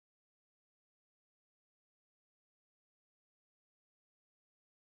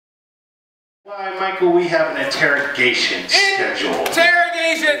Why, Michael, we have an interrogation scheduled.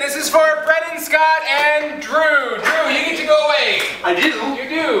 Interrogation! This is for Brennan, Scott, and Drew. Drew, you get to go away. I do? You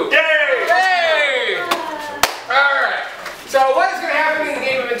do. Yay! Yay! Alright. So what is going to happen in the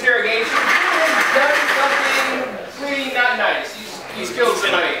game of interrogation? Drew has done something pretty not nice. He's killed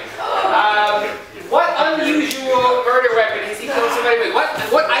somebody. What unusual murder weapon has he killed somebody with?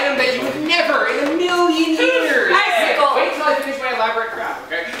 What item that you would never in a million years... Wait till I finish my elaborate crap,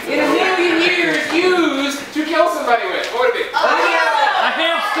 okay? In a million years use to kill somebody with. What would it be? A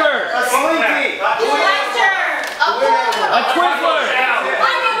hamster! A slinky! A twizzler!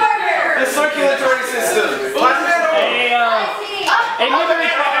 The circulatory system! A memory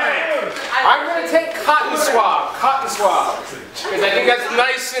card! I'm going to take cotton swab. Cotton swab. Because I think that's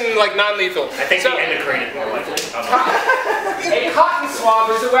nice and like non-lethal. I think the endocrine is more likely. A cotton swab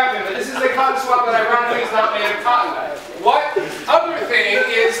is a weapon, but this is a cotton swab that ironically is not made of cotton. What other thing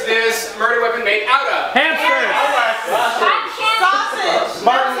is this murder weapon made out of? Hamster! Sausage!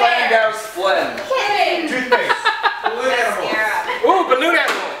 Martin Landau's phlegm. Kidding! Toothpaste. Balloon animals. Ooh, balloon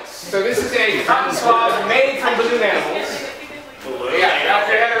animals. So this is a cotton swab made from balloon animals. Yeah, wrap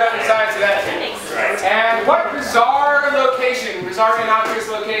your head around the sides of that thing. And what bizarre location, bizarre innocuous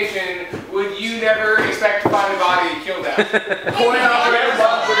location, would you never expect to find a body killed at? Point out the red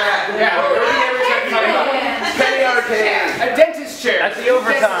bug for that. Yeah, where would you never expect to find a body? Penny arcade. A dentist chair. That's the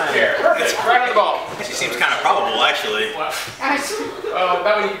overtime. Chair. Perfect. Right on the ball. She seems kind of probable, actually.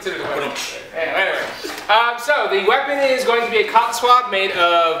 That one you consider the weapon. Anyway. So the weapon is going to be a cotton swab made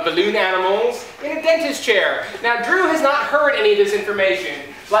of balloon animals in a dentist chair. Now Drew has not heard any of this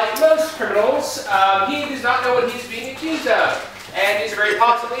information. Like most criminals, he does not know what he's being accused of. And he's very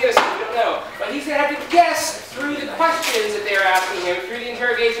possibly innocent, we don't know. But he's going to have to guess through the questions that they're asking him, through the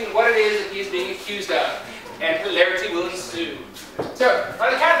interrogation, what it is that he's being accused of. And hilarity will ensue. So,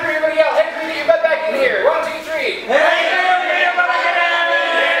 on the count of three, everybody yell, hey, get your butt back in here. 1, 2, 3. Hey, get your butt back in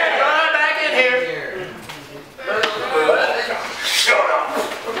here. Butt back in here. Shut up.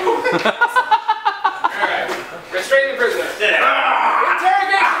 Alright. Restrain the prisoner.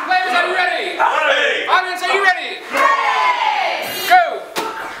 Interrogation, players, are you ready? Ready. Audience, are you ready? Go!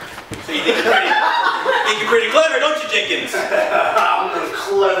 So you think you're pretty clever, don't you, Jenkins? I'm the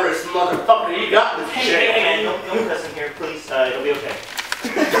cleverest motherfucker you got in this jail. Hey, man, don't press in here, please. It'll be okay.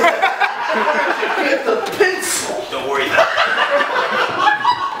 Get the pencil. Don't worry about it.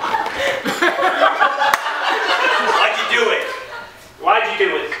 Why'd you do it? Why'd you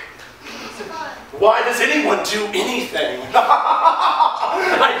do it? Why does anyone do anything?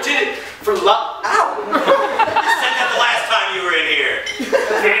 I did it for love. Ow! You said that the last time you were in here.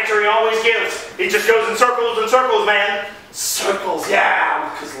 The answer he always gives. He just goes in circles and circles, man. Circles, yeah,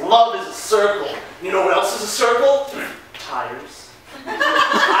 because love is a circle. You know what else is a circle? Tires.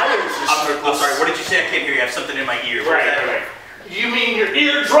 Tires are circles. I'm sorry, what did you say? I can't hear you. I have something in my ear. What was that? Right. You mean your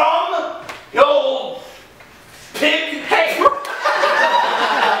eardrum? You old pig? Hey!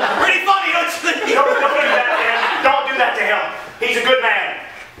 Pretty funny, don't you think? Don't do that to him. Don't do that to him. He's a good man.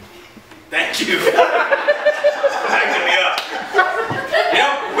 Thank you. Backing me up. You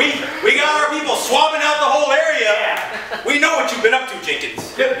know, we got our people swabbing out the whole area. Yeah. We know what you've been up to,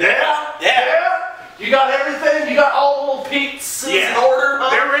 Jenkins. Yeah? You got everything? You got all the little pieces in order? Huh?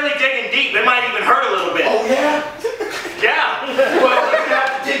 They're really digging deep. It might even hurt a little bit. Oh, yeah? Yeah. Well, you're gonna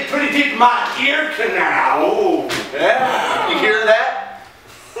have to dig pretty deep in my ear canal. Oh, yeah. You hear that?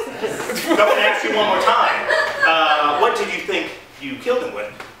 I'm going to ask you one more time. What did you think you killed him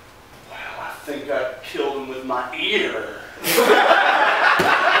with? Well, I think I killed him with my ear. I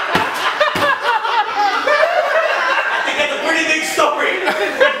think that's a pretty big story.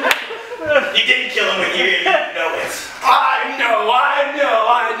 You didn't kill him with your ear, you didn't know it. I know.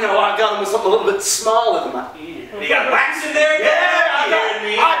 I got him with something a little bit smaller than my ear. You got wax in there? Yeah, You hearing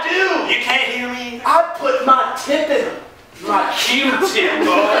me? I do. You can't hear me? I put my tip in him. My Q-tip.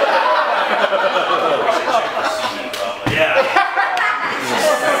 Yeah.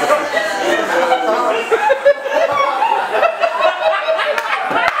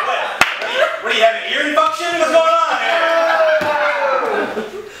 What do you have, an ear infection? What's going on here?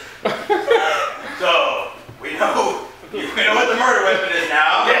 So, we know what the murder weapon is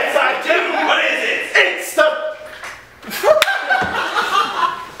now. Yes, I do. What is it? It's the...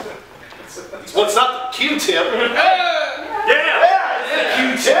 Well, it's not the Q-tip. Yeah. It's the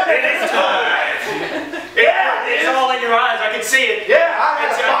Q-tip. It is it's all in your eyes. I can see it. Yeah, I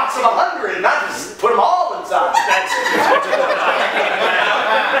had a box of 100 and I just put them all inside.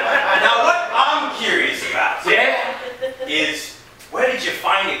 Now, what I'm curious about is, where did you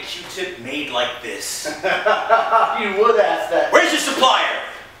find a Q-tip made like this? You would ask that. Where's your supplier?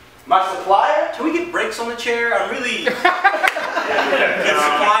 My supplier? Can we get brakes on the chair? I'm really... Good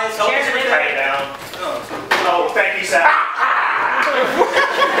supplies, help us with Tie it down. Oh, Thank you, Sal.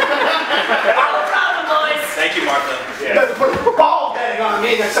 thank you, Martha. You better put a ball gang on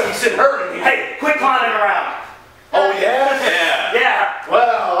me next time you sit hurting me. Hey, quit clowning around. Oh, yeah? Yeah. Yeah.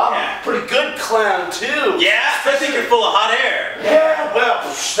 Well, I'm Yeah. a pretty good clown, too. Yeah? I think you're full of hot air. Yeah, well,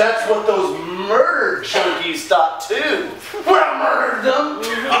 that's what those murder junkies thought, too. When I murdered them.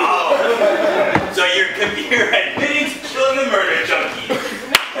 Oh. So you're admitting to killing a murder junkie.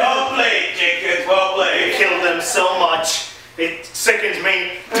 Well played, Jenkins. Well You played. killed them so much. It sickens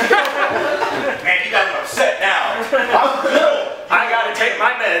me. Man, you got me upset now. I'm good. I gotta take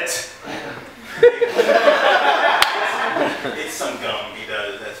my meds. It's some gum he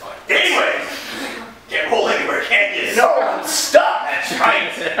does. That's fine. Anyway. Can't roll anywhere, can you? No, I'm stuck. That's right.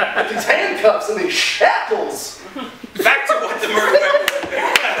 With these handcuffs and these shackles. Back to what the murder weapon.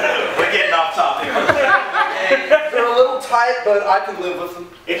 We're getting off topic. They're a little tight, but I can live with them.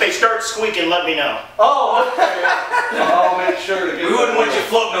 If they start squeaking, let me know. Oh, okay. I'll make sure to get We wouldn't want you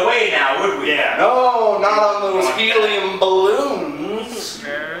floating away now, would we? Yeah. No, not on those helium balloons.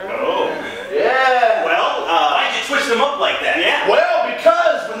 Oh. Yeah. Well, Why'd you twist them up like that? yeah. Well,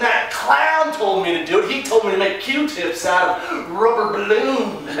 because when that clown told me to do it, he told me to make Q-tips out of rubber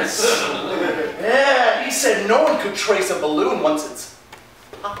balloons. Yeah, he said no one could trace a balloon once it's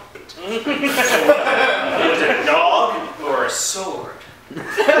popped. Was it a dog or a sword?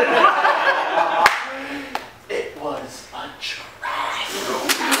 It was a giraffe.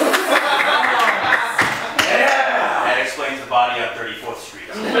 That explains the body on 34th Street.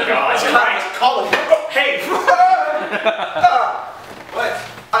 Oh my God. That's right. Call it. Hey. What?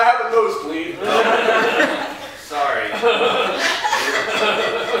 I have a nosebleed. Sorry.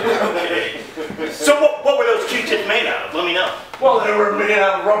 Okay. So what were those Q-tips made out of? Let me know. Well, they were made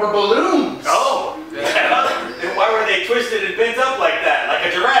out of rubber balloons. Oh. Yeah. And why were they twisted and bent up like that? Like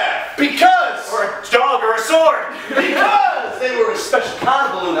a giraffe? Because Or a dog or a sword. they were a special kind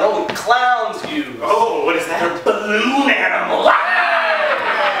of balloon that only clowns use. Oh, what is that? They're balloon animals.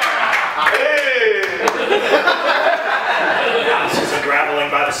 Hey. This is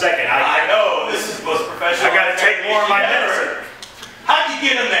unraveling by the second. I know, this is the most professional. I gotta take more of my medicine. How'd you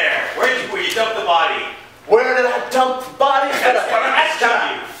get him there? Where you dump the body? Where did I dump the bodies? That's what I'm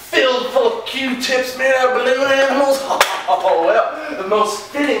asking you. Filled full of Q-tips made out of balloon animals? Oh, well, the most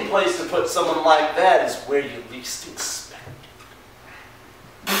fitting place to put someone like that is where you least expect.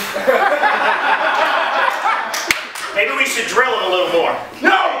 Maybe we should drill him a little more.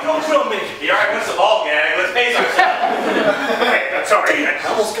 No, don't drill me. You alright with the ball gag? Let's pace ourselves. Hey, I'm sorry. I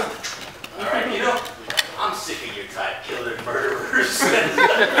almost got the trick. Alright, you know, I'm sick of your type killer murderers.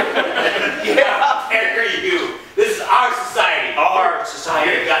 Yeah. How dare you? This is our society. Our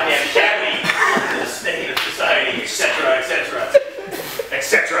society. Your goddamn cavity. The state of society, etc., etc.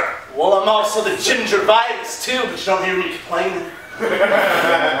 Etc. Well, I'm also the gingivitis too, but you don't hear me complaining.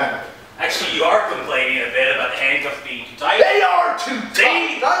 Actually, you are complaining a bit about the handcuffs being too tight. They are too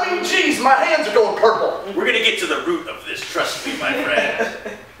tight. I mean, geez, my hands are going purple. We're gonna get to the root of this, trust me, my friend.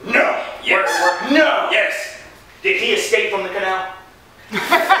 No. Yes. No. Yes. Did he escape from the canal?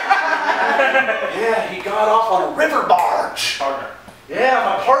 Yeah, he got off on a river barge. Partner. Yeah,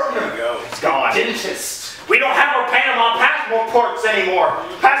 my partner. There you go. It's gone. Dentist. We don't have our Panama passports anymore.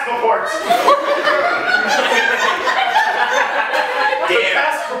 Passports. Damn.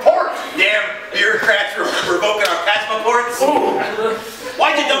 Fast report. Damn bureaucrats revoking our passports.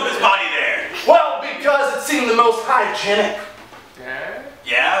 Why'd you dump his body there? Well, because it seemed the most hygienic.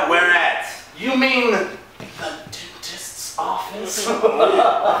 Yeah, where at? You mean the dentist's office? Not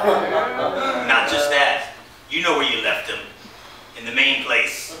just that. You know where you left him. In the main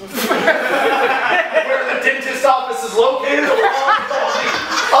place. Where the dentist's office is located, along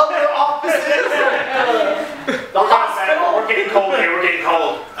with all the other offices. The hospital. We're getting cold here. We're getting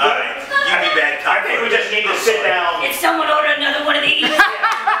cold. Alright, you be bad cop. I think we just need to sit down. If someone ordered another one of these.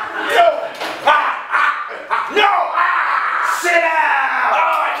 No! No! Sit down!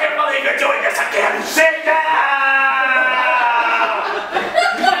 Oh, I can't believe you're doing this again. Sit down.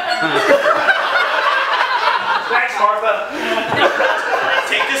 Thanks, Martha.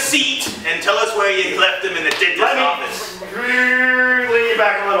 Take a seat and tell us where you left him in the dentist's office. Lean you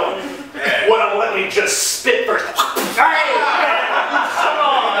back a little. Yeah. Well, let me just spit first. Hey! Come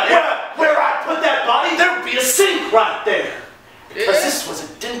on. Where I put that body, there would be a sink right there. Because this was a